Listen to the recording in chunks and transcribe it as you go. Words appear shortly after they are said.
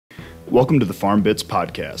Welcome to the FarmBits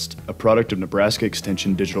Podcast, a product of Nebraska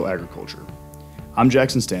Extension Digital Agriculture. I'm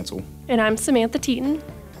Jackson Stansel. And I'm Samantha Teaton.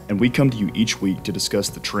 And we come to you each week to discuss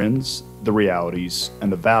the trends, the realities,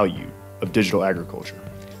 and the value of digital agriculture.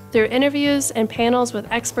 Through interviews and panels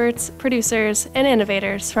with experts, producers, and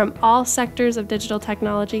innovators from all sectors of digital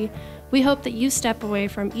technology, we hope that you step away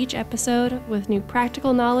from each episode with new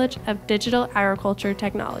practical knowledge of digital agriculture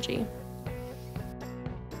technology.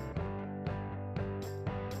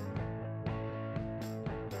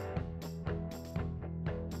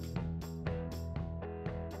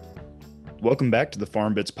 Welcome back to the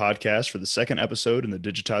FarmBits Podcast for the second episode in the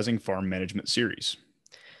Digitizing Farm Management series.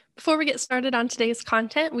 Before we get started on today's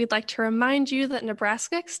content, we'd like to remind you that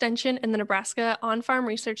Nebraska Extension and the Nebraska On-Farm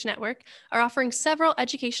Research Network are offering several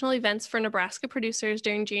educational events for Nebraska producers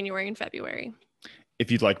during January and February. If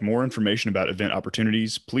you'd like more information about event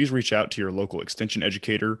opportunities, please reach out to your local extension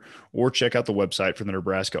educator or check out the website for the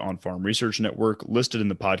Nebraska On-Farm Research Network listed in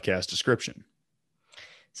the podcast description.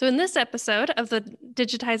 So in this episode of the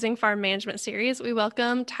Digitizing Farm Management series, we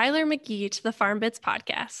welcome Tyler McGee to the FarmBits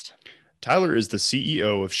Podcast. Tyler is the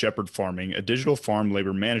CEO of Shepherd Farming, a digital farm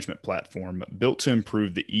labor management platform built to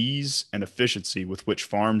improve the ease and efficiency with which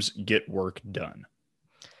farms get work done.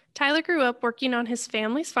 Tyler grew up working on his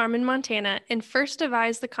family's farm in Montana and first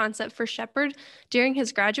devised the concept for Shepherd during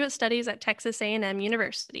his graduate studies at Texas A&M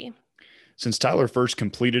University. Since Tyler first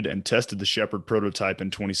completed and tested the Shepherd prototype in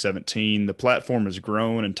 2017, the platform has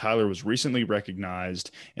grown, and Tyler was recently recognized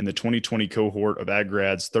in the 2020 cohort of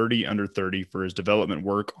AgGrad's 30 Under 30 for his development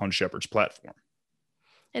work on Shepherd's platform.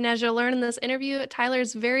 And as you'll learn in this interview, Tyler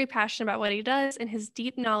is very passionate about what he does, and his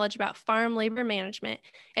deep knowledge about farm labor management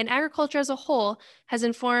and agriculture as a whole has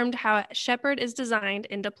informed how Shepherd is designed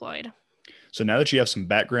and deployed. So now that you have some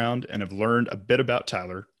background and have learned a bit about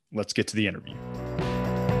Tyler, let's get to the interview.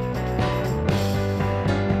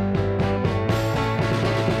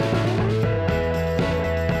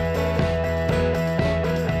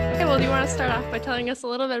 Do you want to start off by telling us a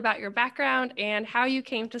little bit about your background and how you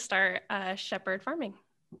came to start Shepherd Farming?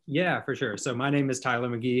 Yeah, for sure. So my name is Tyler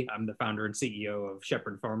McGee. I'm the founder and CEO of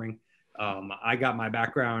Shepherd Farming. I got my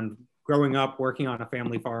background growing up working on a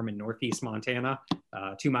family farm in Northeast Montana,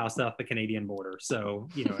 2 miles south of the Canadian border. So,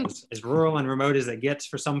 as rural and remote as it gets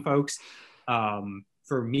for some folks,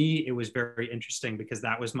 for me, it was very interesting because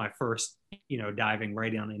that was my first, diving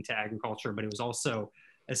right on into agriculture, but it was also,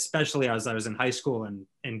 especially as I was in high school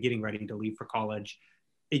and getting ready to leave for college,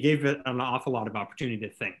 it gave it an awful lot of opportunity to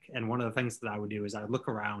think. And one of the things that I would do is I would look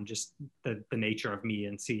around just the nature of me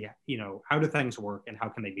and see, how do things work and how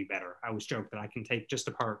can they be better? I always joke that I can take just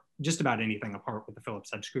about anything apart with a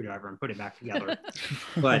Phillips head screwdriver and put it back together.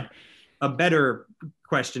 But a better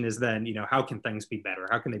question is then, how can things be better?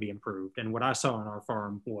 How can they be improved? And what I saw on our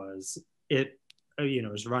farm was it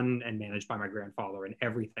was run and managed by my grandfather, and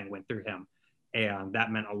everything went through him. And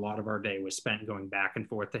that meant a lot of our day was spent going back and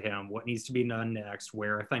forth to him. What needs to be done next?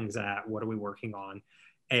 Where are things at? What are we working on?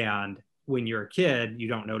 And when you're a kid, you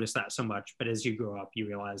don't notice that so much. But as you grow up, you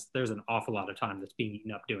realize there's an awful lot of time that's being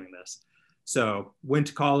eaten up doing this. So went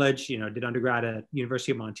to college, did undergrad at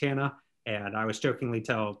University of Montana. And I was jokingly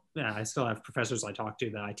I still have professors I talk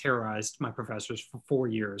to that I terrorized my professors for 4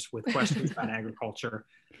 years with questions about agriculture.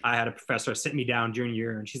 I had a professor sit me down junior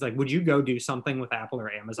year and she's like, would you go do something with Apple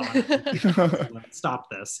or Amazon?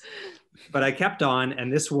 Stop this. But I kept on.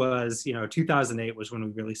 And this was, 2008 was when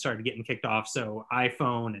we really started getting kicked off. So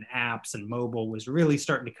iPhone and apps and mobile was really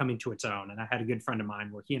starting to come into its own. And I had a good friend of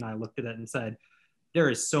mine where he and I looked at it and said, there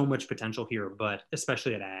is so much potential here, but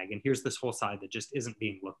especially at ag. And here's this whole side that just isn't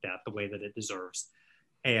being looked at the way that it deserves.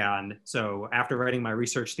 And so after writing my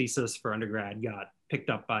research thesis for undergrad, got picked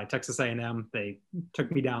up by Texas A&M. They took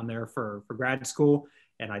me down there for grad school,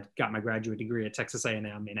 and I got my graduate degree at Texas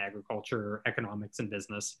A&M in agriculture, economics, and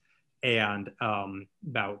business. And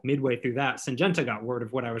about midway through that, Syngenta got word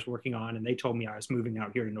of what I was working on, and they told me I was moving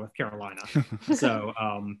out here to North Carolina. So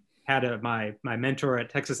had my mentor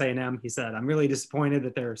at Texas A&M. He said, I'm really disappointed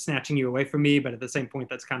that they're snatching you away from me, but at the same point,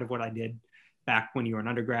 that's kind of what I did back when you were an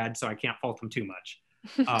undergrad, so I can't fault them too much.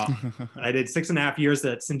 I did 6.5 years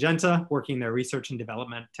at Syngenta, working their research and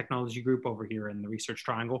development technology group over here in the Research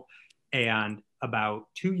Triangle. And about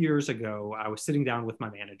 2 years ago, I was sitting down with my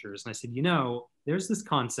managers and I said, there's this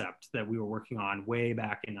concept that we were working on way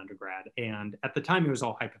back in undergrad. And at the time, it was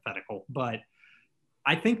all hypothetical, but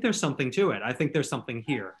I think there's something to it. I think there's something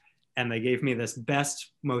here. And they gave me this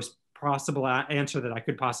best, most possible answer that I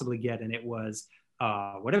could possibly get. And it was,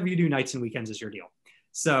 whatever you do nights and weekends is your deal.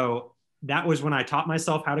 So that was when I taught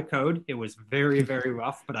myself how to code. It was very, very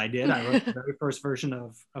rough, but I did. I wrote the very first version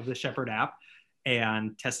of the Shepherd app.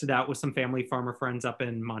 and tested out with some family farmer friends up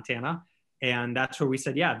in Montana. And that's where we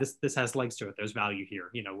said, yeah, this has legs to it. There's value here.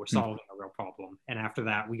 We're solving a real problem. And after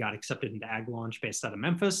that, we got accepted into Ag Launch based out of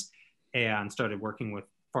Memphis and started working with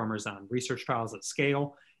farmers on research trials at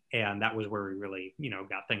scale. And that was where we really,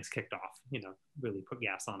 got things kicked off, really put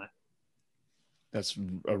gas on it. That's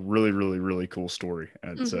a really, really, really cool story.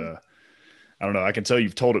 It's, I don't know. I can tell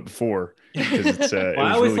you've told it before. It's, well,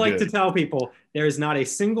 I always really like to tell people there is not a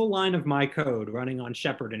single line of my code running on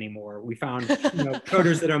Shepherd anymore. We found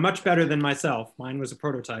coders that are much better than myself. Mine was a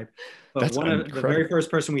prototype, but That's one incredible. of the very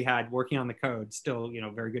first person we had working on the code, still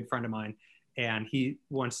very good friend of mine, and he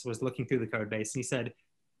once was looking through the code base and he said,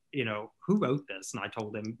 who wrote this? And I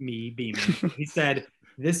told him, me, Beeman. He said,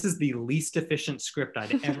 this is the least efficient script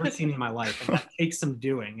I'd ever seen in my life. And that takes some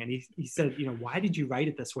doing. And he said, why did you write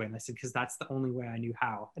it this way? And I said, because that's the only way I knew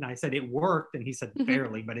how. And I said, it worked. And he said,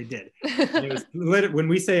 barely, but it did. And it was when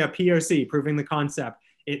we say a POC, proving the concept,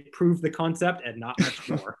 it proved the concept and not much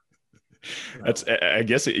more. That's, I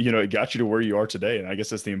guess, it got you to where you are today. And I guess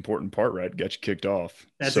that's the important part, right? Got you kicked off.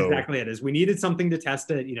 That's exactly it. Is we needed something to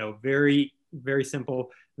test it, very, very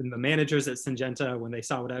simple. The managers at Syngenta, when they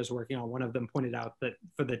saw what I was working on, one of them pointed out that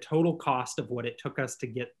for the total cost of what it took us to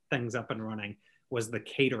get things up and running was the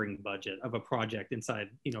catering budget of a project inside,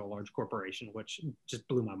 a large corporation, which just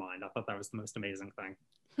blew my mind. I thought that was the most amazing thing.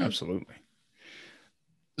 Absolutely.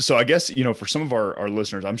 So I guess, for some of our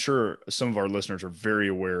listeners, I'm sure some of our listeners are very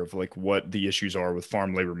aware of like what the issues are with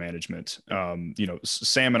farm labor management.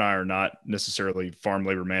 Sam and I are not necessarily farm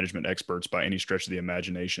labor management experts by any stretch of the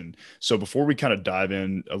imagination. So before we kind of dive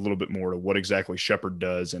in a little bit more to what exactly Shepherd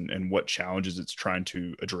does and what challenges it's trying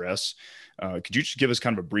to address, could you just give us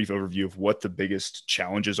kind of a brief overview of what the biggest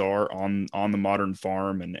challenges are on the modern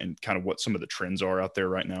farm and kind of what some of the trends are out there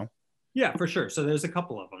right now? Yeah, for sure. So there's a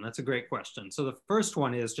couple of them. That's a great question. So the first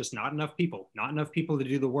one is just not enough people to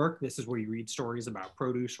do the work. This is where you read stories about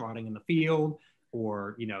produce rotting in the field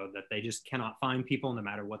or, that they just cannot find people no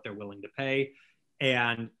matter what they're willing to pay.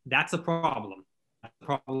 And that's a problem. That's a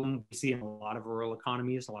problem we see in a lot of rural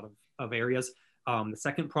economies, a lot of areas. The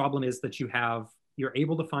second problem is that you're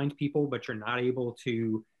able to find people, but you're not able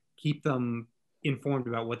to keep them informed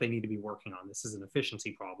about what they need to be working on. This is an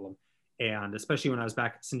efficiency problem. And especially when I was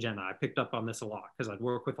back at Syngenta, I picked up on this a lot because I'd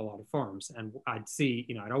work with a lot of farms and I'd see,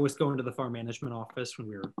 I'd always go into the farm management office when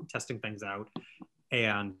we were testing things out.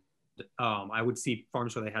 And I would see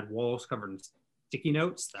farms where they had walls covered in sticky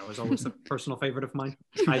notes. That was always a personal favorite of mine.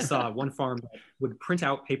 I saw one farm that would print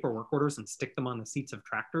out paper work orders and stick them on the seats of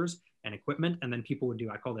tractors and equipment. And then people would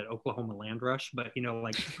I called it Oklahoma land rush, but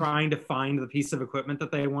like trying to find the piece of equipment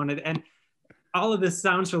that they wanted. And all of this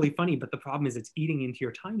sounds really funny, but the problem is it's eating into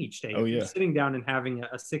your time each day. Oh, yeah. You're sitting down and having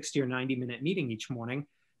a 60 or 90 minute meeting each morning.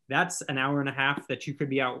 That's an hour and a half that you could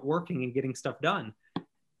be out working and getting stuff done.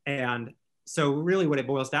 And so really what it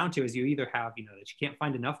boils down to is you either have, that you can't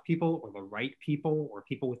find enough people or the right people or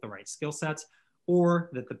people with the right skill sets, or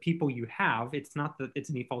that the people you have, it's not that it's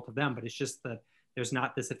any fault of them, but it's just that there's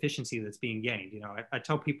not this efficiency that's being gained. I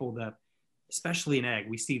tell people that, especially in ag,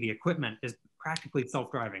 we see the equipment is practically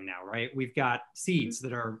self-driving now, right? We've got seeds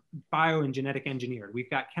that are bio and genetic engineered. We've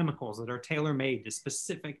got chemicals that are tailor-made to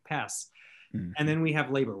specific pests. Mm-hmm. And then we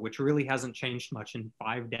have labor, which really hasn't changed much in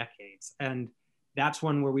 5 decades. And that's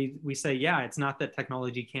one where we say, yeah, it's not that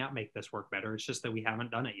technology can't make this work better. It's just that we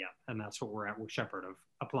haven't done it yet. And that's what we're at with Shepherd, of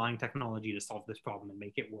applying technology to solve this problem and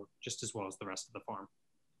make it work just as well as the rest of the farm.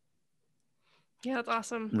 Yeah, that's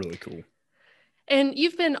awesome. Really cool. And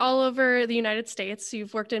you've been all over the United States.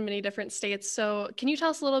 You've worked in many different states. So can you tell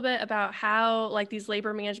us a little bit about how these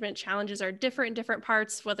labor management challenges are different in different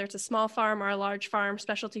parts, whether it's a small farm or a large farm,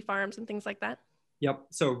 specialty farms and things like that? Yep.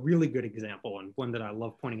 So a really good example, and one that I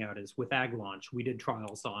love pointing out, is with Ag Launch. We did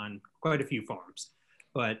trials on quite a few farms,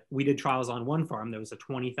 but we did trials on one farm that was a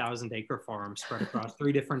 20,000 acre farm spread across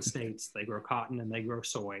 3 different states. They grow cotton and they grow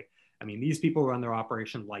soy. I mean, these people run their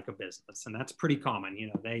operation like a business, and that's pretty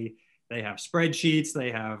common. They have spreadsheets,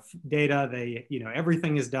 they have data,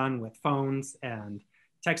 everything is done with phones and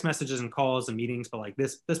text messages and calls and meetings, but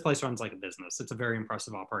this place runs like a business. It's a very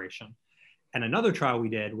impressive operation. And another trial we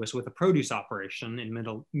did was with a produce operation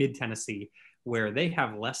in mid Tennessee, where they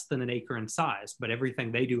have less than an acre in size, but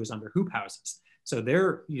everything they do is under hoop houses. So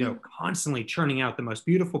they're, constantly churning out the most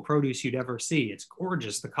beautiful produce you'd ever see. It's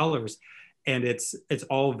gorgeous, the colors. And it's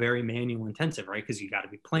all very manual intensive, right? Because you've got to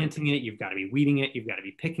be planting it, you've got to be weeding it, you've got to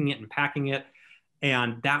be picking it and packing it.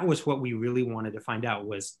 And that was what we really wanted to find out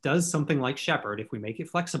was, does something like Shepherd, if we make it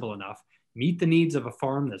flexible enough, meet the needs of a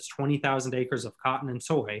farm that's 20,000 acres of cotton and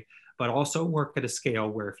soy, but also work at a scale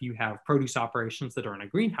where if you have produce operations that are in a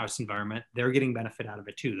greenhouse environment, they're getting benefit out of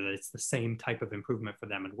it too, that it's the same type of improvement for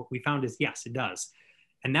them. And what we found is, yes, it does.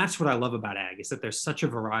 And that's what I love about ag, is that there's such a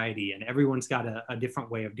variety and everyone's got a different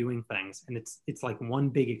way of doing things. And it's like one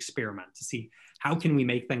big experiment to see how can we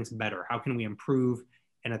make things better? How can we improve?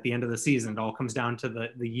 And at the end of the season, it all comes down to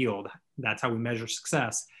the yield. That's how we measure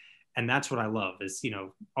success. And that's what I love, is,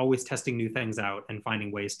 always testing new things out and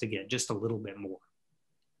finding ways to get just a little bit more.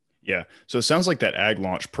 Yeah. So it sounds like that ag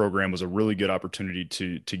launch program was a really good opportunity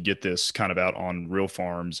to get this kind of out on real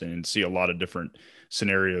farms and see a lot of different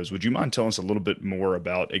scenarios. Would you mind telling us a little bit more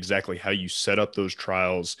about exactly how you set up those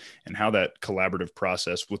trials and how that collaborative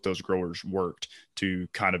process with those growers worked to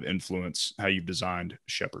kind of influence how you've designed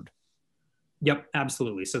Shepherd? Yep,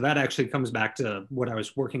 absolutely. So that actually comes back to what I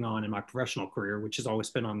was working on in my professional career, which has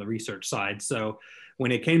always been on the research side. So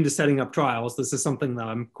when it came to setting up trials, this is something that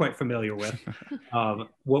I'm quite familiar with.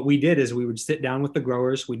 What we did is we would sit down with the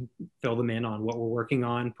growers, we'd fill them in on what we're working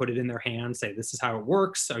on, put it in their hands, say, this is how it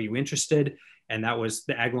works. Are you interested? And that was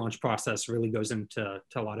the ag launch process, really goes into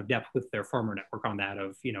a lot of depth with their farmer network on that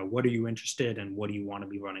of, what are you interested in? What do you want to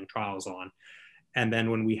be running trials on? And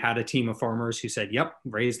then when we had a team of farmers who said, yep,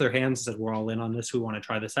 raise their hands, said, we're all in on this, we want to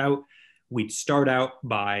try this out, we'd start out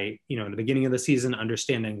by, in the beginning of the season,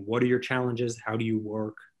 understanding what are your challenges, how do you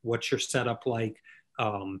work, what's your setup like?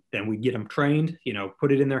 Then we'd get them trained,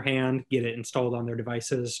 put it in their hand, get it installed on their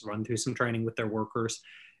devices, run through some training with their workers,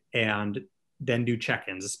 and then do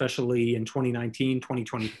check-ins, especially in 2019.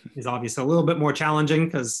 2020 is obviously a little bit more challenging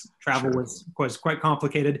because travel was quite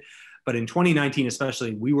complicated. But in 2019,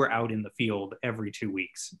 especially, we were out in the field every 2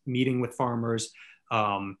 weeks, meeting with farmers,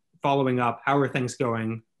 following up, how are things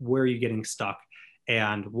going? Where are you getting stuck?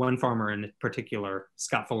 And one farmer in particular,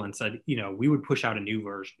 Scott Fullen, said, we would push out a new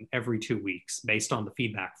version every 2 weeks based on the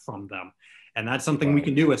feedback from them. And that's something we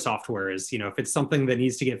can do with software is, if it's something that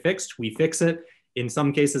needs to get fixed, we fix it. In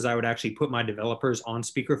some cases, I would actually put my developers on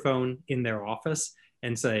speakerphone in their office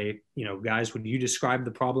and say, guys, would you describe the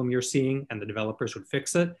problem you're seeing? And the developers would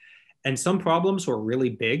fix it. And some problems were really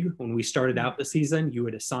big. When we started out the season, you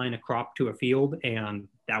would assign a crop to a field and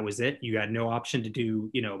that was it. You had no option to do,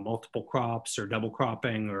 multiple crops or double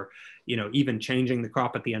cropping or, even changing the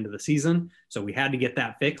crop at the end of the season. So we had to get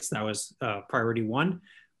that fixed. That was priority one.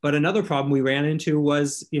 But another problem we ran into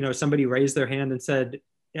was, somebody raised their hand and said,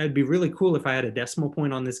 it'd be really cool if I had a decimal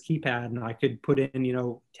point on this keypad and I could put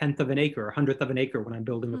in, tenth of an acre, 100th of an acre when I'm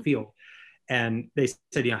building a field. And they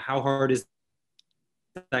said, how hard is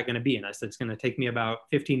that going to be? And I said, it's going to take me about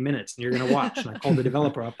 15 minutes and you're going to watch. And I called the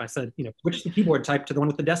developer up. I said, switch the keyboard type to the one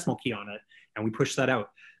with the decimal key on it. And we pushed that out.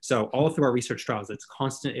 So all through our research trials, it's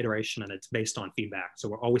constant iteration and it's based on feedback. So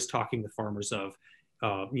we're always talking with farmers of,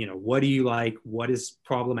 what do you like? What is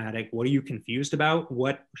problematic? What are you confused about?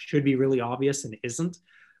 What should be really obvious and isn't?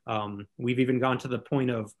 We've even gone to the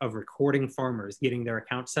point of recording farmers, getting their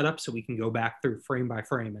account set up so we can go back through frame by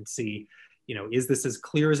frame and see, is this as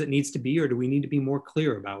clear as it needs to be, or do we need to be more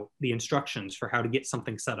clear about the instructions for how to get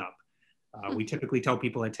something set up? We typically tell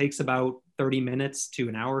people it takes about 30 minutes to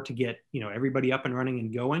an hour to get, everybody up and running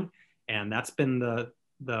and going. And that's been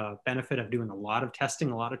the benefit of doing a lot of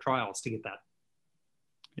testing, a lot of trials to get that.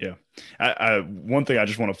 Yeah. One thing I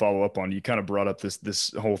just want to follow up on, you kind of brought up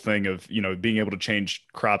this whole thing of, being able to change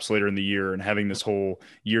crops later in the year and having this whole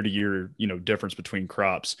year to year, difference between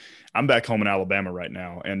crops. I'm back home in Alabama right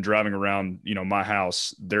now and driving around, my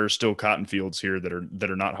house, there are still cotton fields here that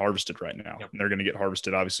are not harvested right now. Yep. And they're going to get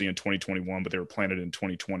harvested obviously in 2021, but they were planted in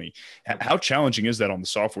 2020. How challenging is that on the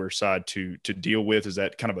software side to deal with? Is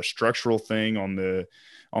that kind of a structural thing on the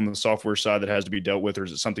software side that has to be dealt with, or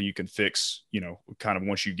is it something you can fix, kind of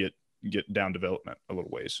once you get down development a little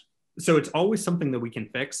ways? So it's always something that we can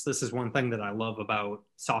fix. This is one thing that I love about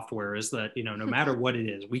software is that, no matter what it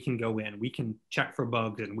is, we can go in, we can check for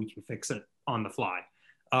bugs and we can fix it on the fly.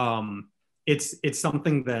 It's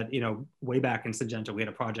something that, way back in Syngenta, we had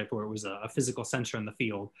a project where it was a physical sensor in the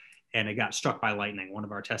field and it got struck by lightning, one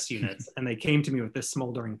of our test units. And they came to me with this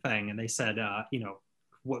smoldering thing and they said,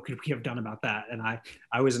 what could we have done about that? And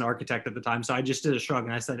I was an architect at the time, so I just did a shrug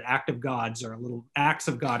and I said, acts of God are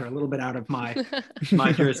a little bit out of my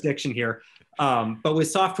jurisdiction here. But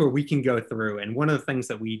with software, we can go through, and one of the things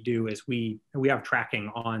that we do is we have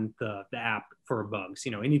tracking on the app for bugs.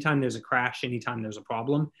 Anytime there's a crash, anytime there's a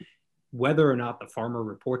problem, whether or not the farmer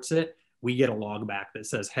reports it, we get a log back that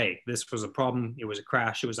says, hey, this was a problem, it was a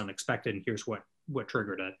crash, it was unexpected, and here's what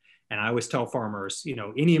triggered it. And I always tell farmers,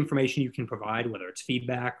 any information you can provide, whether it's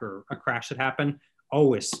feedback or a crash that happened,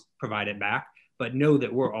 always provide it back. but know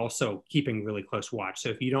that we're also keeping really close watch. So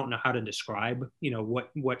if you don't know how to describe,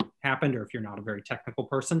 what happened, or if you're not a very technical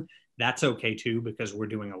person, that's okay too, because we're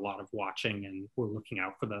doing a lot of watching and we're looking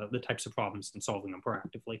out for the types of problems and solving them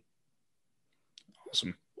proactively.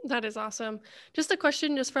 Awesome. That is awesome. Just a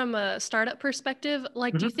question, just from a startup perspective,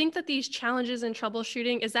 like, do you think that these challenges in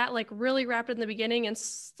troubleshooting, is that like really rapid in the beginning and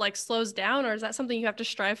like slows down, or is that something you have to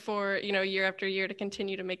strive for, year after year to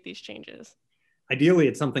continue to make these changes? Ideally,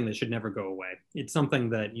 it's something that should never go away. It's something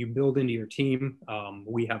that you build into your team.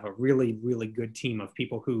 We have a really, really good team of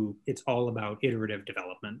people who it's all about iterative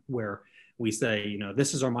development, where we say,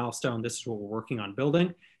 this is our milestone, this is what we're working on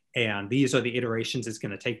building, and these are the iterations it's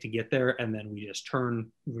going to take to get there. And then we just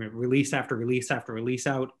turn release after release after release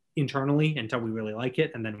out internally until we really like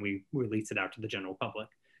it. And then we release it out to the general public.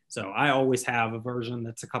 So I always have a version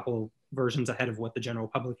that's a couple versions ahead of what the general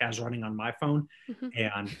public has running on my phone.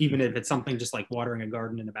 And even if it's something just like watering a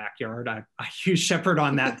garden in the backyard, I use Shepherd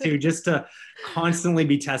on that too, just to constantly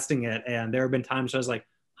be testing it. And there have been times where I was like,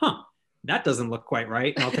 that doesn't look quite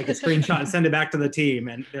right. And I'll take a screenshot and send it back to the team.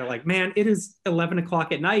 And they're like, man, it is 11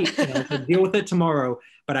 o'clock at night. So deal with it tomorrow.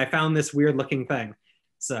 But I found this weird looking thing.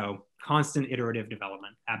 So constant iterative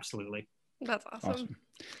development. Absolutely. That's awesome.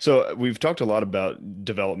 So we've talked a lot about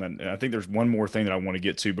development, and I think there's one more thing that I want to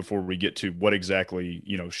get to before we get to what exactly,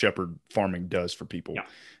 Shepherd farming does for people. Yeah.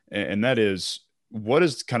 And that is, what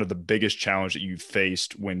is kind of the biggest challenge that you've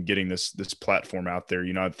faced when getting this platform out there?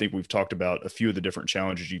 I think we've talked about a few of the different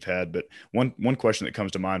challenges you've had, but one question that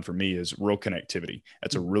comes to mind for me is rural connectivity.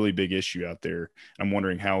 That's a really big issue out there. I'm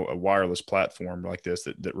wondering how a wireless platform like this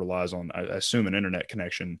that relies on, I assume, an internet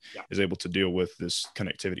connection is able to deal with this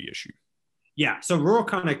connectivity issue. Yeah, so rural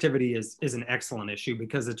connectivity is an excellent issue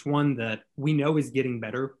because it's one that we know is getting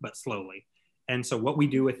better, but slowly. And so what we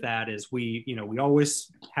do with that is we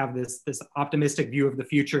always have this optimistic view of the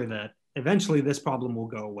future that eventually this problem will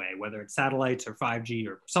go away, whether it's satellites or 5G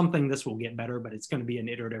or something, this will get better, but it's going to be an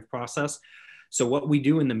iterative process. So what we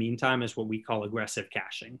do in the meantime is what we call aggressive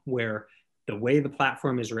caching, where the way the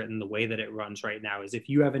platform is written, the way that it runs right now is if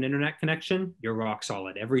you have an internet connection, you're rock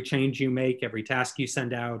solid. Every change you make, every task you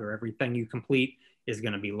send out, or everything you complete is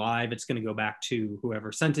going to be live. It's going to go back to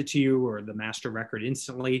whoever sent it to you or the master record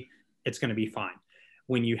instantly. It's going to be fine.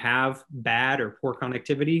 When you have bad or poor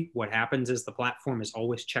connectivity, what happens is the platform is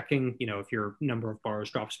always checking, if your number of bars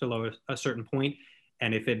drops below a certain point.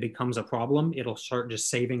 And if it becomes a problem, it'll start just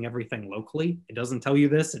saving everything locally. It doesn't tell you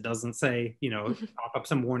this. It doesn't say, pop up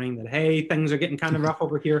some warning that, hey, things are getting kind of rough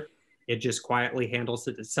over here. It just quietly handles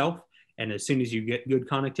it itself. And as soon as you get good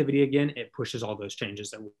connectivity again, it pushes all those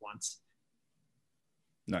changes at once.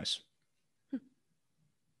 Nice.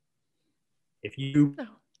 If you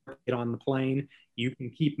get on the plane, you can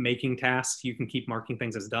keep making tasks, you can keep marking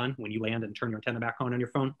things as done. When you land and turn your antenna back on your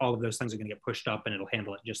phone, all of those things are going to get pushed up and it'll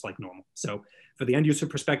handle it just like normal. So for the end user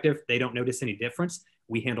perspective, they don't notice any difference.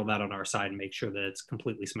 We handle that on our side and make sure that it's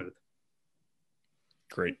completely smooth.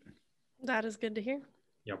 Great. That is good to hear.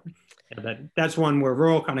 Yep. Yeah, that's one where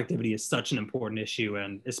rural connectivity is such an important issue,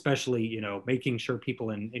 and especially, making sure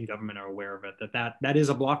people in government are aware of it, that is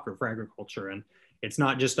a blocker for agriculture. And it's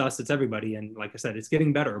not just us, it's everybody. And like I said, it's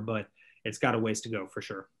getting better, but it's got a ways to go for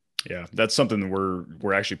sure. Yeah, that's something that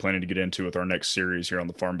we're actually planning to get into with our next series here on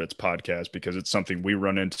the FarmBits podcast, because it's something we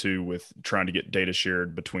run into with trying to get data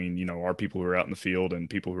shared between, our people who are out in the field and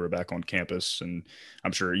people who are back on campus. And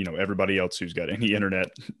I'm sure, everybody else who's got any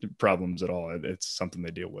internet problems at all, it's something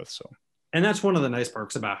they deal with. So. And that's one of the nice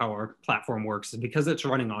perks about how our platform works, is because it's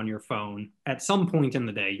running on your phone. At some point in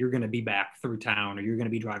the day, you're going to be back through town, or you're going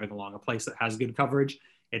to be driving along a place that has good coverage.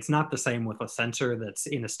 It's not the same with a sensor that's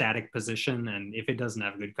in a static position. And if it doesn't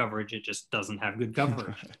have good coverage, it just doesn't have good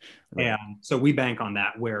coverage. Right. And so we bank on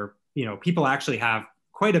that, where, people actually have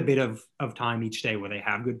quite a bit of time each day where they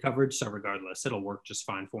have good coverage. So regardless, it'll work just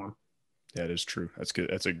fine for them. That is true. That's good.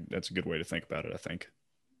 That's a good way to think about it, I think.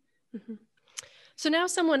 Mm-hmm. So now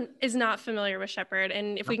someone is not familiar with Shepherd,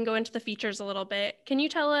 and if we can go into the features a little bit, can you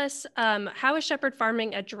tell us how is Shepherd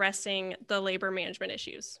Farming addressing the labor management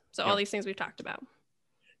issues? So all these things we've talked about.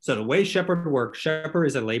 So the way Shepherd works, Shepherd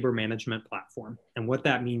is a labor management platform. And what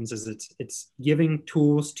that means is it's giving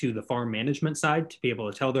tools to the farm management side to be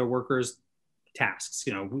able to tell their workers tasks.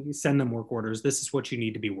 We send them work orders. This is what you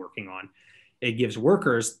need to be working on. It gives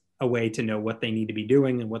workers a way to know what they need to be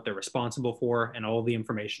doing and what they're responsible for, and all the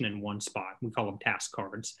information in one spot. We call them task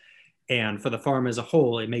cards. And for the farm as a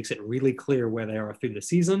whole, it makes it really clear where they are through the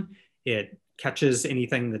season. It catches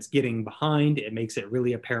anything that's getting behind. It makes it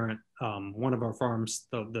really apparent. One of our farms,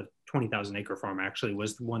 the 20,000 acre farm actually,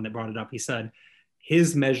 was the one that brought it up. He said,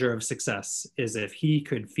 his measure of success is if he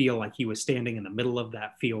could feel like he was standing in the middle of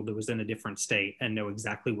that field that was in a different state and know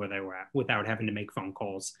exactly where they were at without having to make phone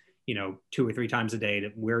calls, 2 or 3 times a day to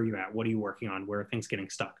where are you at? What are you working on? Where are things getting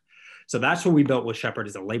stuck? So that's what we built with Shepherd,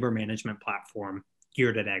 is a labor management platform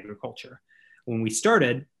geared at agriculture. When we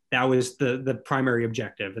started, that was the primary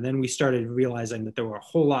objective. And then we started realizing that there were a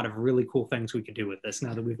whole lot of really cool things we could do with this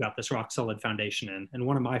now that we've got this rock solid foundation in. And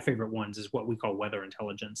one of my favorite ones is what we call weather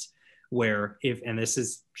intelligence, where and this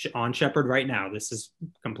is on Shepherd right now, this is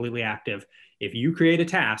completely active. If you create a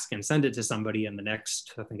task and send it to somebody in the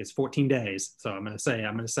next, I think it's 14 days. So I'm going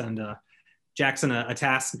to send Jackson a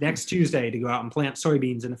task next Tuesday to go out and plant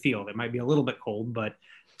soybeans in a field. It might be a little bit cold, but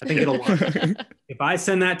I think it'll work. If I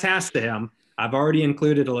send that task to him, I've already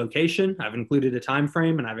included a location, I've included a time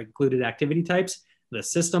frame, and I've included activity types. The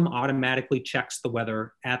system automatically checks the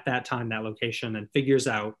weather at that time, that location, and figures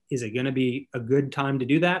out, is it going to be a good time to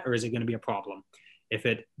do that, or is it going to be a problem? If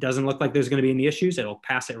it doesn't look like there's going to be any issues, it'll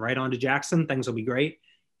pass it right on to Jackson. Things will be great.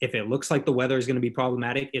 If it looks like the weather is going to be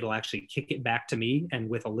problematic, it'll actually kick it back to me, and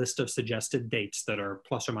with a list of suggested dates that are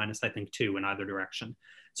plus or minus, I think, 2 in either direction.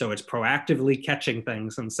 So it's proactively catching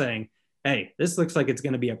things and saying, hey, this looks like it's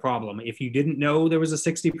going to be a problem. If you didn't know there was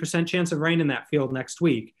a 60% chance of rain in that field next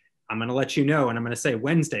week, I'm going to let you know. And I'm going to say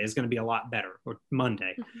Wednesday is going to be a lot better, or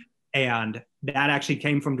Monday. Mm-hmm. And that actually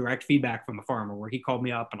came from direct feedback from a farmer, where he called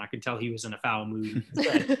me up and I could tell he was in a foul mood.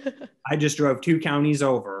 Said, I just drove 2 counties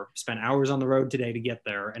over, spent hours on the road today to get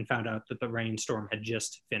there, and found out that the rainstorm had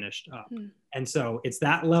just finished up. Mm. And so it's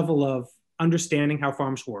that level of understanding how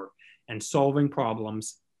farms work and solving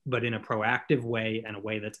problems, but in a proactive way and a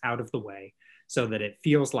way that's out of the way, so that it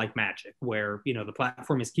feels like magic, where, the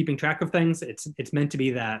platform is keeping track of things. It's meant to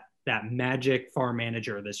be that magic farm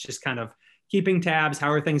manager that's just kind of keeping tabs.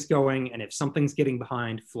 How are things going? And if something's getting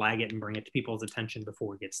behind, flag it and bring it to people's attention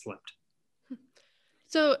before it gets slipped.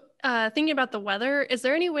 So thinking about the weather, is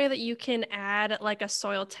there any way that you can add like a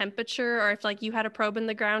soil temperature, or if like you had a probe in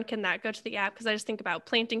the ground, can that go to the app? Because I just think about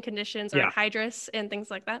planting conditions or hydrous and things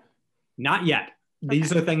like that. Not yet.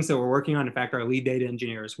 These are things that we're working on. In fact, our lead data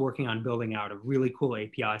engineer is working on building out a really cool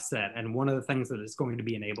API set. And one of the things that it's going to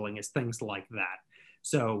be enabling is things like that.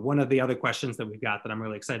 So one of the other questions that we've got that I'm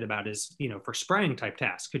really excited about is, for spraying type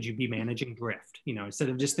tasks, could you be managing drift? Instead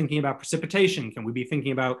of just thinking about precipitation, can we be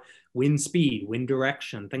thinking about wind speed, wind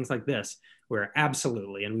direction, things like this? Where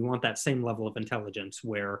absolutely, and we want that same level of intelligence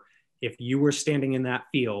where if you were standing in that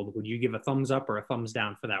field, would you give a thumbs up or a thumbs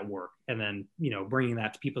down for that work? And then, bringing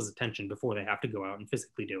that to people's attention before they have to go out and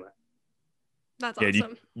physically do it. That's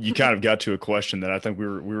awesome. You kind of got to a question that I think we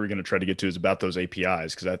were going to try to get to, is about those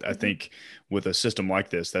APIs. Because I think with a system like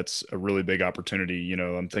this, that's a really big opportunity.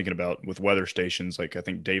 I'm thinking about with weather stations, like I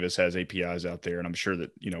think Davis has APIs out there, and I'm sure that,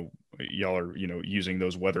 y'all are, using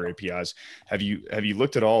those weather APIs. Have you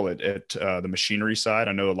looked at all at the machinery side?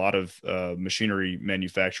 I know a lot of machinery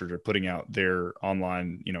manufacturers are putting out their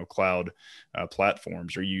online, cloud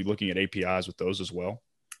platforms. Are you looking at APIs with those as well?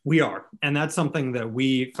 We are. And that's something that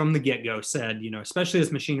we, from the get-go, said, especially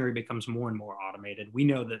as machinery becomes more and more automated, we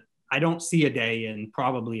know that I don't see a day in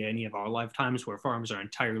probably any of our lifetimes where farms are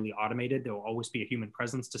entirely automated. There will always be a human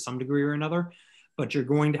presence to some degree or another, but you're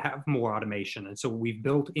going to have more automation. And so what we've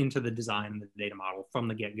built into the design and the data model from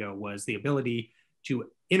the get-go was the ability to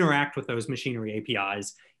interact with those machinery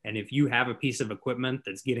APIs. And if you have a piece of equipment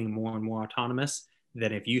that's getting more and more autonomous,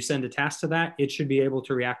 then if you send a task to that, it should be able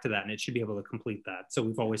to react to that and it should be able to complete that. So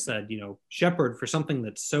we've always said, Shepherd, for something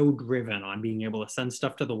that's so driven on being able to send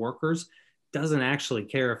stuff to the workers, doesn't actually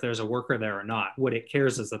care if there's a worker there or not. What it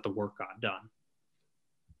cares is that the work got done.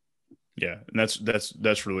 Yeah, and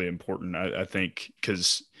that's really important, I think,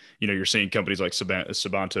 because you're seeing companies like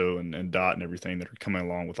Sabanto and Dot and everything that are coming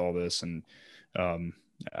along with all this, and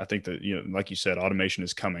I think that, like you said, automation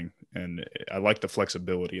is coming, and I like the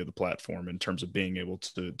flexibility of the platform in terms of being able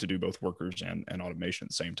to do both workers and automation at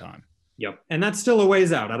the same time. Yep. And that's still a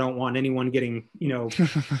ways out. I don't want anyone getting,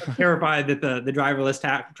 terrified that the driverless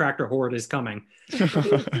tractor horde is coming.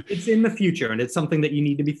 It's in the future, and it's something that you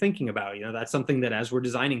need to be thinking about. That's something that as we're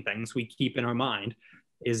designing things, we keep in our mind,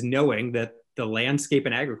 is knowing that the landscape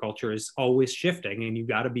in agriculture is always shifting, and you've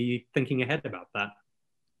got to be thinking ahead about that.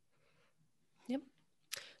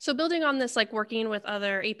 So building on this, like working with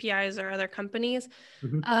other APIs or other companies,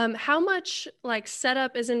 how much like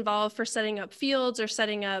setup is involved for setting up fields or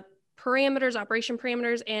setting up parameters, operation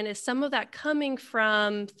parameters? And is some of that coming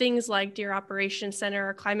from things like Deer Operations Center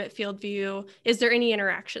or Climate Field View? Is there any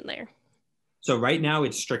interaction there? So right now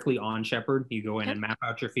it's strictly on Shepherd. You go in and map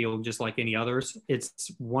out your field just like any others. It's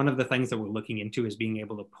one of the things that we're looking into is being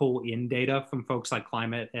able to pull in data from folks like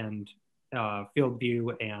Climate and Field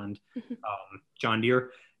View and John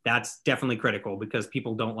Deere, that's definitely critical because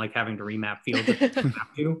people don't like having to remap fields if they don't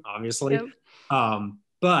have to, obviously. Yep.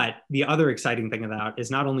 But the other exciting thing about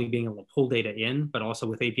is not only being able to pull data in, but also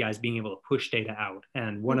with APIs being able to push data out.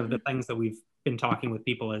 And one of the things that we've been talking with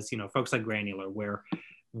people is, folks like Granular, where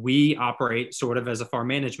we operate sort of as a farm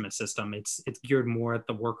management system. It's geared more at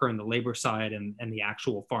the worker and the labor side and the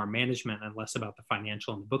actual farm management and less about the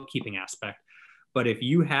financial and the bookkeeping aspect. But if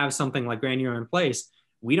you have something like Granular in place,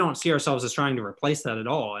 we don't see ourselves as trying to replace that at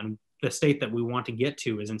all. And the state that we want to get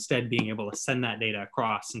to is instead being able to send that data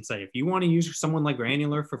across and say, if you want to use someone like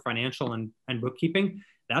Granular for financial and bookkeeping,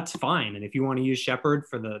 that's fine. And if you want to use Shepherd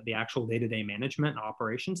for the actual day-to-day management and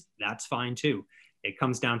operations, that's fine too. It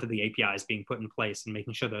comes down to the APIs being put in place and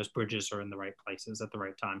making sure those bridges are in the right places at the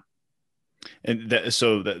right time. And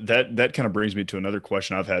that kind of brings me to another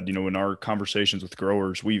question I've had. In our conversations with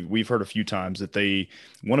growers, we've heard a few times that they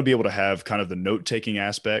want to be able to have kind of the note taking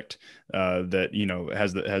aspect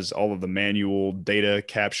that has all of the manual data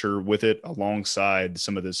capture with it alongside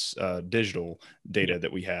some of this digital data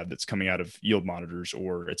that we have that's coming out of yield monitors,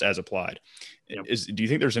 or it's as applied. Yep. Do you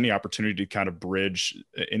think there's any opportunity to kind of bridge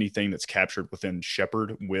anything that's captured within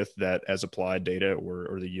Shepherd with that as applied data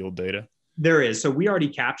or the yield data? There is. So we already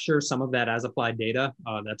capture some of that as applied data.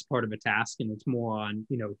 That's part of a task. And it's more on,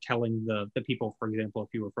 telling the people, for example, if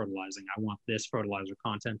you were fertilizing, I want this fertilizer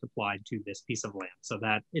content applied to this piece of land. So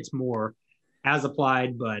that it's more as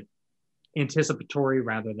applied, but anticipatory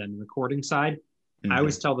rather than recording side. Mm-hmm. I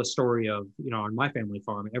always tell the story of, on my family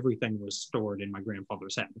farm, everything was stored in my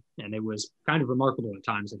grandfather's head. And it was kind of remarkable at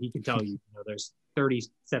times that he could tell you, there's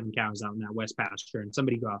 37 cows out in that west pasture, and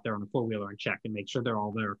somebody go out there on a four-wheeler and check and make sure they're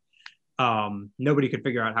all there. Nobody could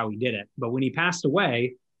figure out how he did it. But when he passed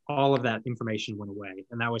away, all of that information went away.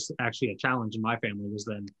 And that was actually a challenge in my family, was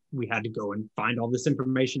then we had to go and find all this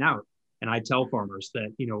information out. And I tell farmers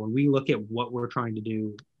that, when we look at what we're trying to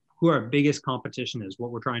do, who our biggest competition is,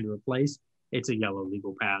 what we're trying to replace, it's a yellow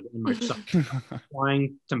legal pad in Microsoft.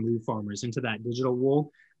 Trying to move farmers into that digital world,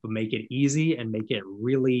 but make it easy and make it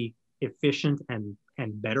really efficient and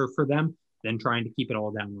better for them than trying to keep it all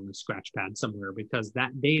down on a scratch pad somewhere, because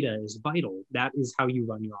that data is vital. That is how you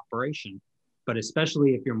run your operation. But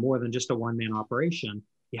especially if you're more than just a one-man operation,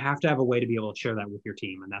 you have to have a way to be able to share that with your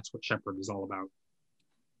team. And that's what Shepherd is all about.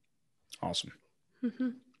 Awesome. Mm-hmm.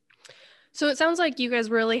 So it sounds like you guys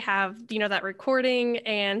really have, that recording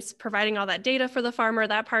and providing all that data for the farmer.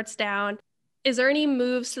 That part's down. Is there any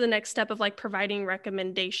moves to the next step of providing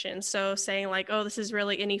recommendations? So saying oh, this is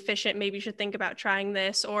really inefficient, maybe you should think about trying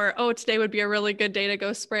this, or, oh, today would be a really good day to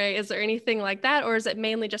go spray. Is there anything like that? Or is it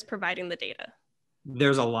mainly just providing the data?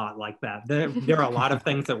 There's a lot like that. There are a lot of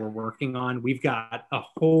things that we're working on. We've got a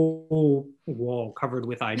whole wall covered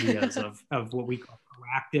with ideas of what we call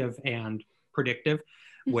proactive and predictive,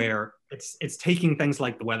 where it's taking things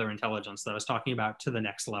like the weather intelligence that I was talking about to the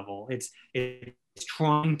next level. It's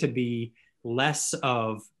trying to be less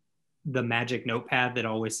of the magic notepad that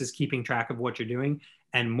always is keeping track of what you're doing,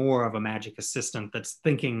 and more of a magic assistant that's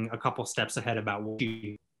thinking a couple steps ahead about what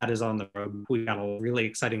that is on the road. We've got a really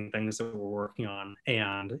exciting things that we're working on,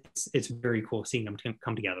 and it's very cool seeing them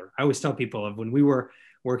come together. I always tell people of when we were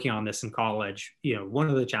working on this in college, one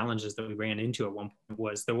of the challenges that we ran into at one point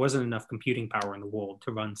was there wasn't enough computing power in the world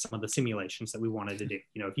to run some of the simulations that we wanted to do.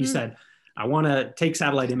 If you said, I want to take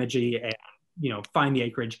satellite imagery and, find the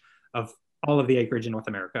acreage of all of the acreage in North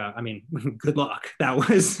America. I mean, good luck. That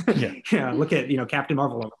was, look at, Captain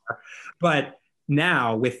Marvel over there. But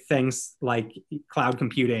now with things like cloud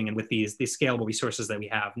computing and with these scalable resources that we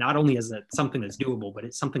have, not only is it something that's doable, but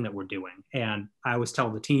it's something that we're doing. And I always tell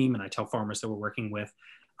the team, and I tell farmers that we're working with,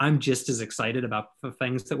 I'm just as excited about the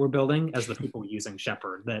things that we're building as the people using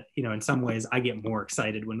Shepherd. That, in some ways I get more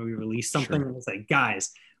excited when we release something and say,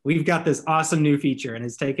 guys, we've got this awesome new feature, and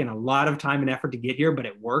it's taken a lot of time and effort to get here, but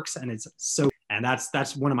it works. And it's so, and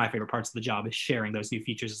that's one of my favorite parts of the job, is sharing those new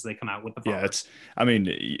features as they come out with the farmers.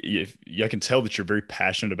 I can tell that you're very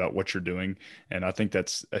passionate about what you're doing. And I think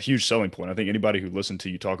that's a huge selling point. I think anybody who listened to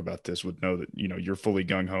you talk about this would know that, you're fully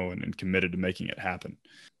gung ho and committed to making it happen.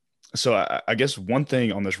 So I guess one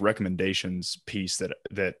thing on this recommendations piece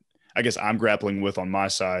that I guess I'm grappling with on my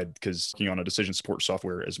side, because on a decision support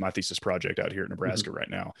software is my thesis project out here in Nebraska right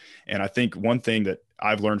now. And I think one thing that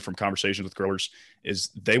I've learned from conversations with growers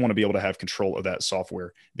is they want to be able to have control of that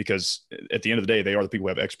software, because at the end of the day, they are the people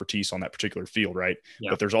who have expertise on that particular field, right? Yeah.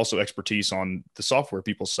 But there's also expertise on the software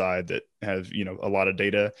people's side that have, a lot of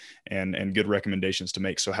data and good recommendations to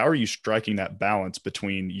make. So how are you striking that balance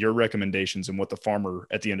between your recommendations and what the farmer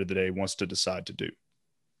at the end of the day wants to decide to do?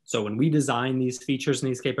 So when we design these features and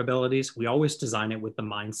these capabilities, we always design it with the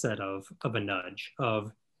mindset of a nudge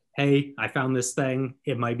of, hey, I found this thing.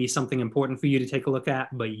 It might be something important for you to take a look at,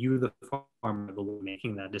 but you, the farmer, are the one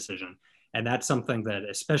making that decision. And that's something that,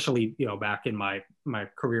 especially, back in my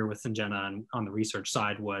career with Syngenta and on the research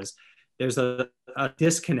side, was there's a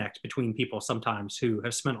disconnect between people sometimes who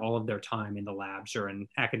have spent all of their time in the labs or in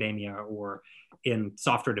academia or in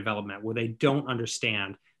software development, where they don't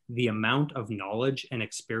understand the amount of knowledge and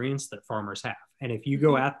experience that farmers have. And if you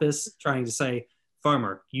go at this trying to say,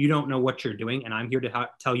 farmer, you don't know what you're doing, and I'm here to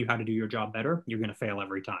tell you how to do your job better, you're going to fail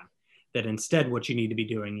every time. That instead, what you need to be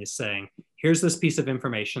doing is saying, here's this piece of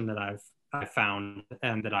information that I've found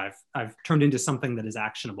and that I've turned into something that is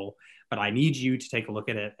actionable, but I need you to take a look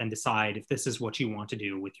at it and decide if this is what you want to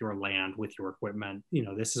do with your land, with your equipment.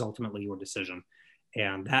 This is ultimately your decision.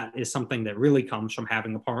 And that is something that really comes from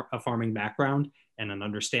having a farming background and an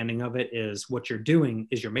understanding of it. Is what you're doing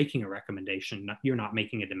is you're making a recommendation, you're not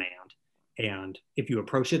making a demand. And if you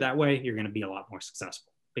approach it that way, you're going to be a lot more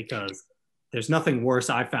successful, because there's nothing worse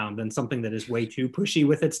I've found than something that is way too pushy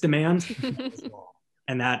with its demands.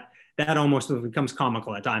 And that almost becomes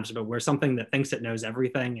comical at times, but where something that thinks it knows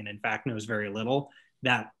everything and in fact knows very little,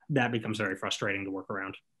 that becomes very frustrating to work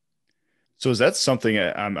around. So is that something,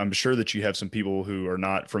 I'm sure that you have some people who are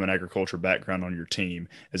not from an agriculture background on your team.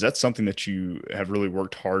 Is that something that you have really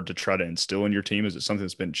worked hard to try to instill in your team? Is it something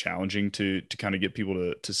that's been challenging to kind of get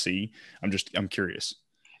people to see? I'm curious.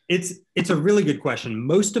 It's a really good question.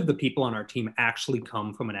 Most of the people on our team actually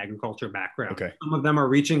come from an agriculture background. Okay. Some of them are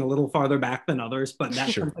reaching a little farther back than others, but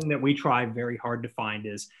that's Sure. something that we try very hard to find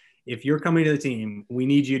is, if you're coming to the team, we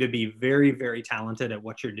need you to be very, very talented at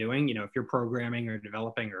what you're doing. If you're programming or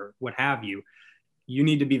developing or what have you, you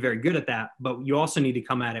need to be very good at that, but you also need to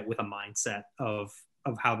come at it with a mindset of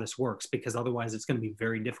how this works, because otherwise it's going to be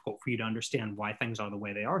very difficult for you to understand why things are the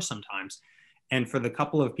way they are sometimes. And for the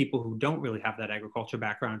couple of people who don't really have that agriculture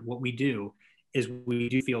background, what we do is we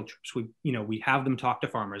do field trips. We have them talk to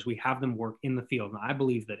farmers. We have them work in the field. And I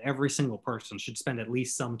believe that every single person should spend at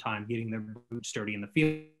least some time getting their boots dirty in the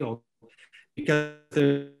field, because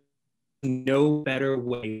there's no better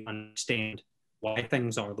way to understand why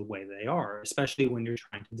things are the way they are, especially when you're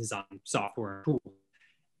trying to design software and tools.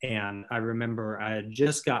 And I remember I had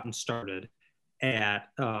just gotten started in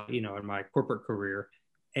my corporate career,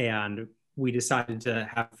 and we decided to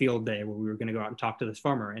have a field day where we were going to go out and talk to this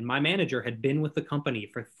farmer. And my manager had been with the company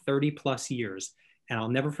for 30 plus years. And I'll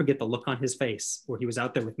never forget the look on his face where he was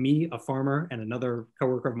out there with me, a farmer, and another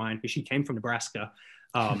coworker of mine, because she came from Nebraska.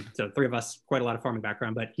 So three of us, quite a lot of farming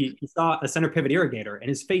background, but he saw a center pivot irrigator and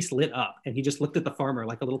his face lit up, and he just looked at the farmer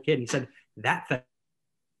like a little kid. And he said, "That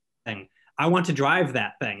thing, I want to drive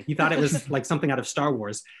that thing." He thought it was like something out of Star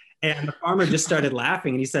Wars. And the farmer just started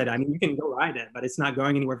laughing, and he said, "I mean, you can go ride it, but it's not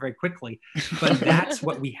going anywhere very quickly." But that's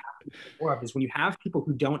what we have to do more of, is when you have people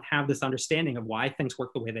who don't have this understanding of why things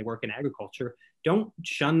work the way they work in agriculture, don't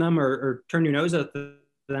shun them or turn your nose at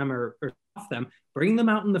them or off them. Bring them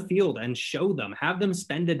out in the field and show them. Have them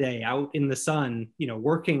spend a day out in the sun,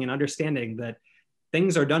 working and understanding that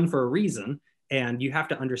things are done for a reason. And you have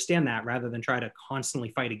to understand that rather than try to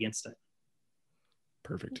constantly fight against it.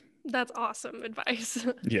 Perfect. That's awesome advice.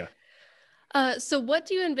 Yeah. So what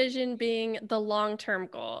do you envision being the long-term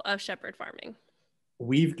goal of shepherd farming?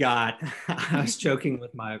 We've got, I was joking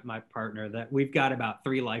with my partner that we've got about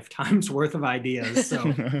 3 lifetimes worth of ideas. So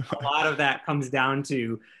a lot of that comes down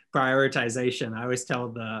to prioritization. I always tell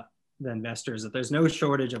the investors that there's no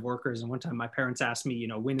shortage of workers. And one time my parents asked me,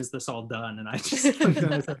 when is this all done? And I just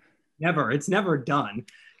said, never, it's never done.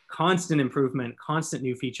 Constant improvement, constant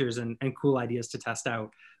new features and cool ideas to test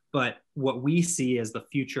out. But what we see as the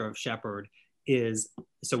future of Shepherd is,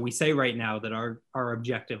 so we say right now that our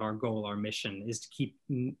objective, our goal, our mission is to keep,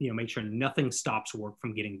 make sure nothing stops work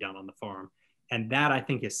from getting done on the farm. And that, I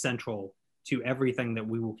think, is central to everything that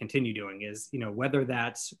we will continue doing, is, whether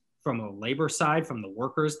that's from a labor side, from the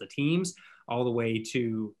workers, the teams, all the way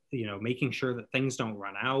to, making sure that things don't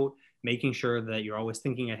run out, making sure that you're always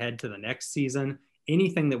thinking ahead to the next season.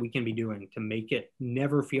 Anything that we can be doing to make it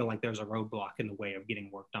never feel like there's a roadblock in the way of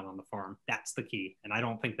getting work done on the farm. That's the key. And I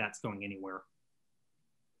don't think that's going anywhere.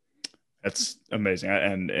 That's amazing.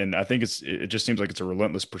 And I think it just seems like it's a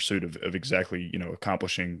relentless pursuit of exactly,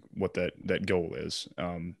 accomplishing what that goal is,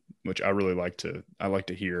 which I really like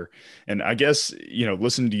to hear. And I guess,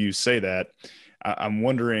 listening to you say that, I'm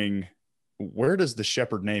wondering, where does the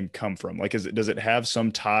Shepherd name come from? Like, does it have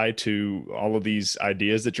some tie to all of these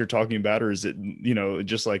ideas that you're talking about? Or is it,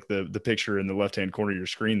 just like the picture in the left-hand corner of your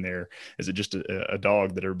screen there, is it just a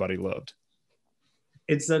dog that everybody loved?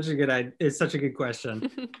 It's such a good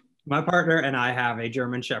question. My partner and I have a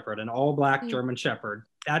German Shepherd, an all black German Shepherd.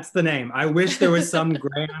 That's the name. I wish there was some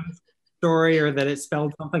grand story or that it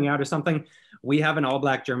spelled something out or something. We have an all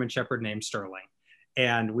black German Shepherd named Sterling.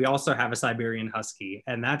 And we also have a Siberian Husky.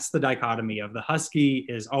 And that's the dichotomy of the Husky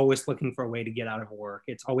is always looking for a way to get out of work.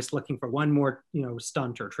 It's always looking for one more,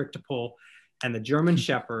 stunt or trick to pull. And the German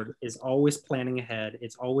Shepherd is always planning ahead.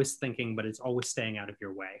 It's always thinking, but it's always staying out of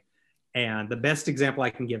your way. And the best example I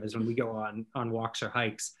can give is when we go on walks or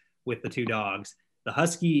hikes with the two dogs. The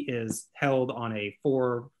Husky is held on a 4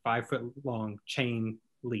 or 5 foot long chain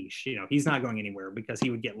leash. He's not going anywhere because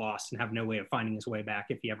he would get lost and have no way of finding his way back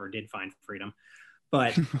if he ever did find freedom.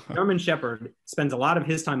 But German Shepherd spends a lot of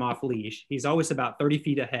his time off leash. He's always about 30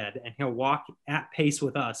 feet ahead, and he'll walk at pace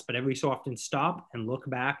with us, but every so often stop and look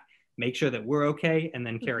back, make sure that we're okay, and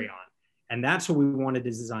then carry on. And that's what we wanted to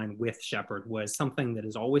design with Shepherd, was something that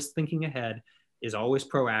is always thinking ahead, is always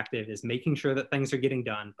proactive, is making sure that things are getting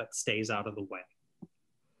done, but stays out of the way.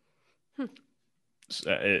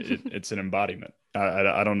 It's an embodiment.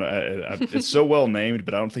 I don't know. It's so well named,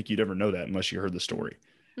 but I don't think you'd ever know that unless you heard the story.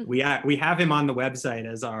 We have him on the website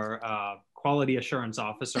as our quality assurance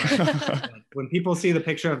officer. When people see the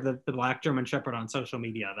picture of the black German Shepherd on social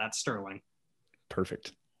media, that's Sterling.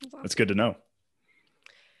 Perfect. That's good to know.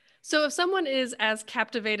 So if someone is as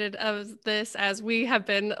captivated of this as we have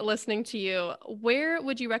been listening to you, where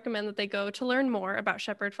would you recommend that they go to learn more about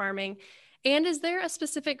shepherd farming? And is there a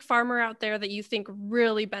specific farmer out there that you think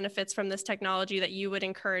really benefits from this technology that you would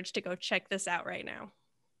encourage to go check this out right now?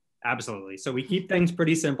 Absolutely. So we keep things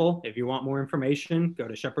pretty simple. If you want more information, go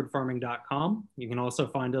to shepherdfarming.com. You can also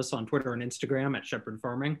find us on Twitter and Instagram at Shepherd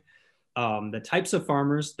Farming. The types of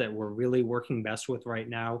farmers that we're really working best with right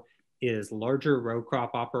now is larger row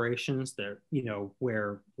crop operations that,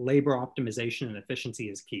 where labor optimization and efficiency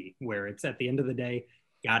is key, where it's at the end of the day,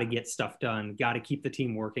 got to get stuff done, got to keep the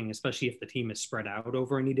team working, especially if the team is spread out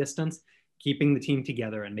over any distance, keeping the team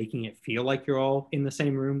together and making it feel like you're all in the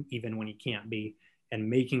same room, even when you can't be, and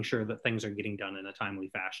making sure that things are getting done in a timely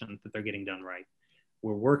fashion, that they're getting done right.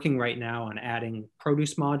 We're working right now on adding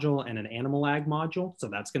produce module and an animal ag module. So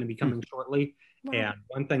that's going to be coming shortly. Wow. And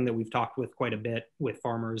one thing that we've talked with quite a bit with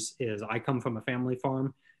farmers is I come from a family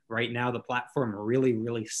farm. Right now, the platform really,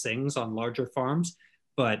 really sings on larger farms,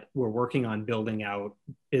 but we're working on building out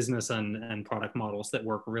business and product models that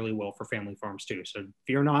work really well for family farms too. So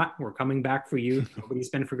fear not, we're coming back for you. Nobody's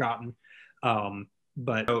been forgotten.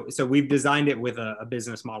 So we've designed it with a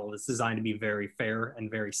business model that's designed to be very fair and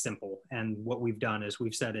very simple. And what we've done is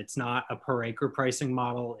we've said it's not a per acre pricing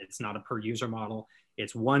model. It's not a per user model.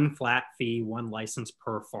 It's one flat fee, one license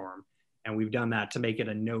per farm. And we've done that to make it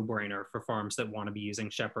a no-brainer for farms that want to be using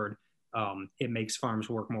Shepherd. It makes farms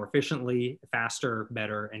work more efficiently, faster,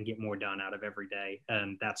 better, and get more done out of every day.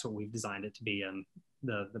 And that's what we've designed it to be. And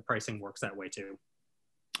the pricing works that way too.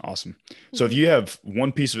 Awesome. So if you have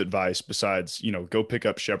one piece of advice besides, go pick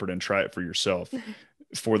up Shepherd and try it for yourself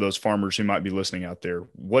for those farmers who might be listening out there,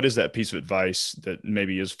 what is that piece of advice that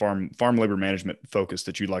maybe is farm labor management focused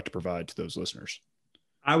that you'd like to provide to those listeners?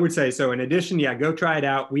 I would say so. In addition, go try it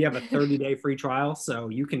out. We have a 30-day free trial, so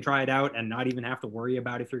you can try it out and not even have to worry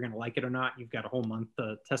about if you're going to like it or not. You've got a whole month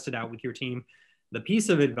to test it out with your team. The piece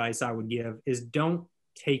of advice I would give is don't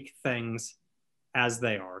take things as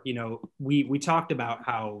they are. We talked about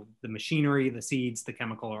how the machinery, the seeds, the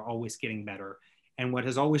chemical are always getting better. And what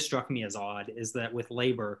has always struck me as odd is that with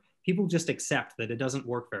labor, people just accept that it doesn't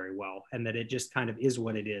work very well and that it just kind of is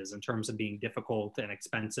what it is in terms of being difficult and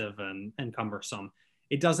expensive and cumbersome.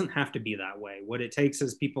 It doesn't have to be that way. What it takes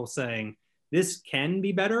is people saying, this can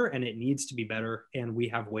be better and it needs to be better, and we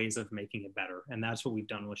have ways of making it better. And that's what we've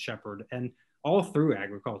done with Shepherd and all through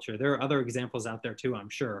agriculture. There are other examples out there too, I'm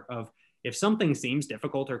sure, of if something seems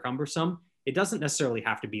difficult or cumbersome, it doesn't necessarily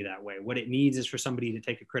have to be that way. What it needs is for somebody to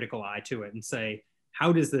take a critical eye to it and say,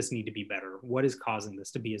 how does this need to be better? What is causing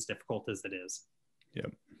this to be as difficult as it is?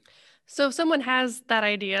 Yep. So if someone has that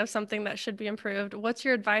idea of something that should be improved, what's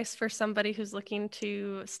your advice for somebody who's looking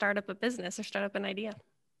to start up a business or start up an idea?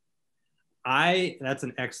 That's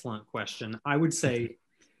an excellent question. I would say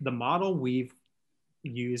the model we've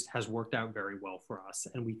used has worked out very well for us,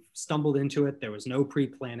 and we stumbled into it. There was no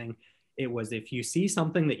pre-planning. It was, if you see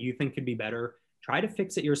something that you think could be better, try to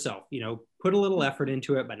fix it yourself. Put a little effort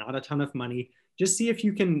into it, but not a ton of money. Just see if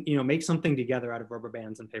you can, make something together out of rubber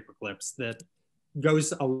bands and paper clips that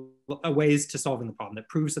goes a ways to solving the problem, that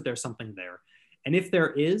proves that there's something there. And if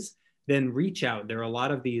there is, then reach out. There are a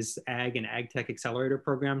lot of these ag and ag tech accelerator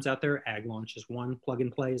programs out there. Ag Launch is one, Plug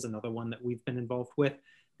and Play is another one that we've been involved with,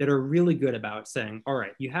 that are really good about saying, all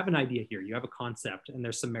right, you have an idea here, you have a concept, and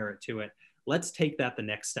there's some merit to it. let's take that the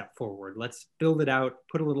next step forward. Let's build it out,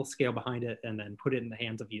 put a little scale behind it, and then put it in the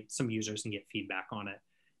hands of some users and get feedback on it.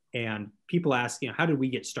 And people ask, how did we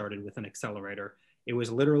get started with an accelerator? It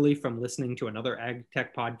was literally from listening to another ag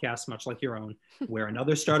tech podcast, much like your own, where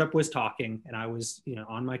another startup was talking, and I was,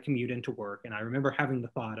 on my commute into work. And I remember having the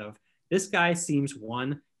thought of, this guy seems,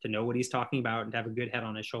 one, to know what he's talking about and to have a good head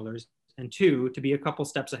on his shoulders, and two, to be a couple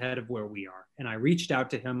steps ahead of where we are. And I reached out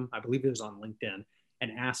to him, I believe it was on LinkedIn,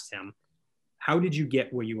 and asked him, how did you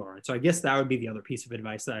get where you are? And so I guess that would be the other piece of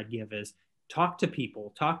advice that I'd give is talk to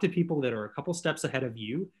people that are a couple steps ahead of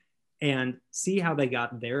you and see how they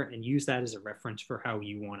got there and use that as a reference for how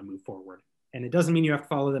you want to move forward. And it doesn't mean you have to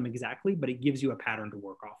follow them exactly, but it gives you a pattern to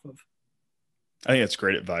work off of. I think that's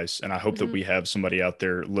great advice. And I hope that we have somebody out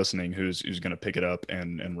there listening who's going to pick it up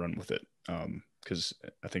and run with it. Because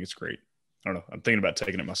I think it's great. I don't know. I'm thinking about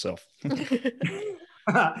taking it myself.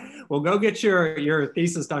 Well, go get your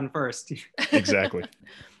thesis done first. Exactly.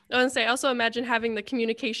 I want to say, also imagine having the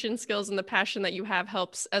communication skills and the passion that you have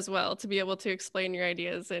helps as well to be able to explain your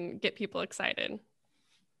ideas and get people excited.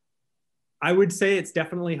 I would say it's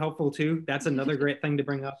definitely helpful too. That's another great thing to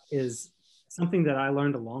bring up, is something that I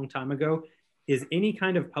learned a long time ago, is any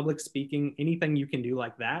kind of public speaking, anything you can do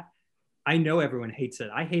like that. I know everyone hates it.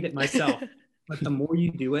 I hate it myself, but the more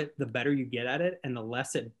you do it, the better you get at it and the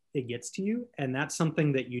less it gets to you. And that's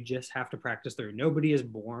something that you just have to practice through. Nobody is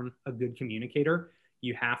born a good communicator.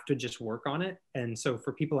 You have to just work on it. And so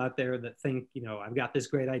for people out there that think, I've got this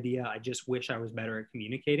great idea, I just wish I was better at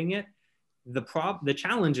communicating it. The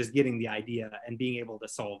challenge is getting the idea and being able to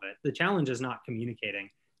solve it. The challenge is not communicating.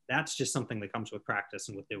 That's just something that comes with practice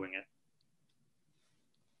and with doing it.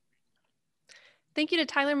 Thank you to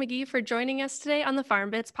Tyler McGee for joining us today on the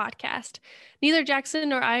FarmBits podcast. Neither Jackson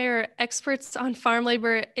nor I are experts on farm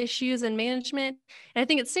labor issues and management, and I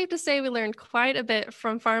think it's safe to say we learned quite a bit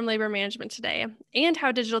from farm labor management today and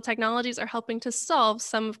how digital technologies are helping to solve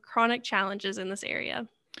some of chronic challenges in this area.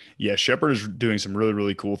 Yeah, Shepherd is doing some really,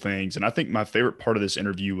 really cool things. And I think my favorite part of this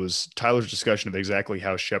interview was Tyler's discussion of exactly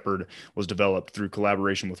how Shepherd was developed through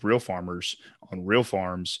collaboration with real farmers on real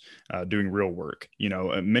farms, doing real work.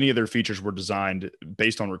 Many of their features were designed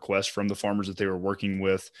based on requests from the farmers that they were working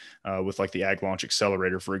with like the Ag Launch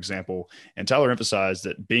Accelerator, for example. And Tyler emphasized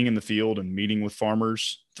that being in the field and meeting with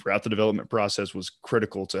farmers throughout the development process was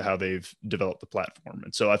critical to how they've developed the platform.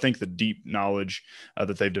 And so I think the deep knowledge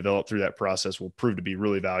that they've developed through that process will prove to be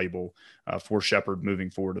really valuable for Shepherd moving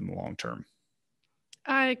forward in the long term.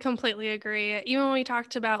 I completely agree. Even when we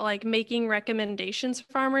talked about making recommendations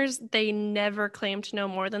for farmers, they never claim to know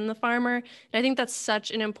more than the farmer. And I think that's such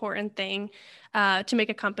an important thing to make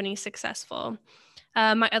a company successful.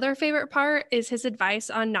 My other favorite part is his advice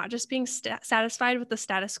on not just being satisfied with the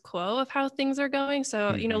status quo of how things are going.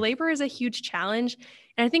 So, labor is a huge challenge.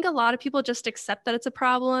 And I think a lot of people just accept that it's a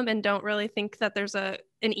problem and don't really think that there's an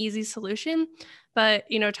easy solution. But,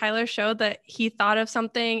 Tyler showed that he thought of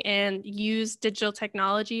something and used digital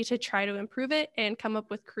technology to try to improve it and come up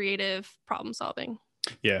with creative problem solving.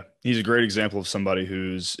 Yeah, he's a great example of somebody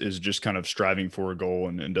is just kind of striving for a goal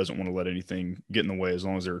and doesn't want to let anything get in the way as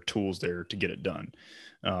long as there are tools there to get it done.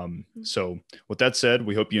 So with that said,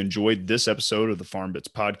 we hope you enjoyed this episode of the FarmBits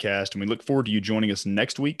podcast, and we look forward to you joining us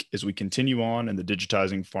next week as we continue on in the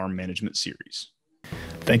Digitizing Farm Management series.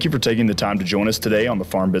 Thank you for taking the time to join us today on the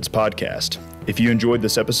FarmBits podcast. If you enjoyed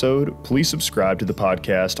this episode, please subscribe to the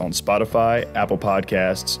podcast on Spotify, Apple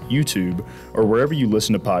Podcasts, YouTube, or wherever you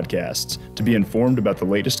listen to podcasts to be informed about the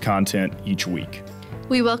latest content each week.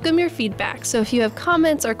 We welcome your feedback, so if you have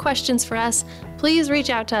comments or questions for us, please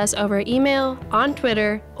reach out to us over email, on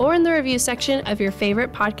Twitter, or in the review section of your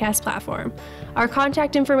favorite podcast platform. Our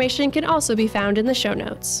contact information can also be found in the show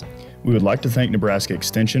notes. We would like to thank Nebraska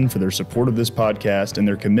Extension for their support of this podcast and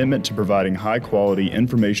their commitment to providing high-quality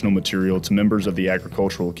informational material to members of the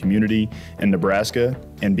agricultural community in Nebraska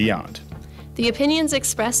and beyond. The opinions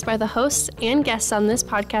expressed by the hosts and guests on this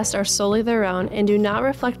podcast are solely their own and do not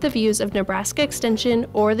reflect the views of Nebraska Extension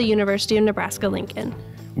or the University of Nebraska-Lincoln.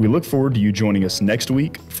 We look forward to you joining us next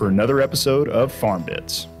week for another episode of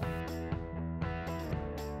FarmBits.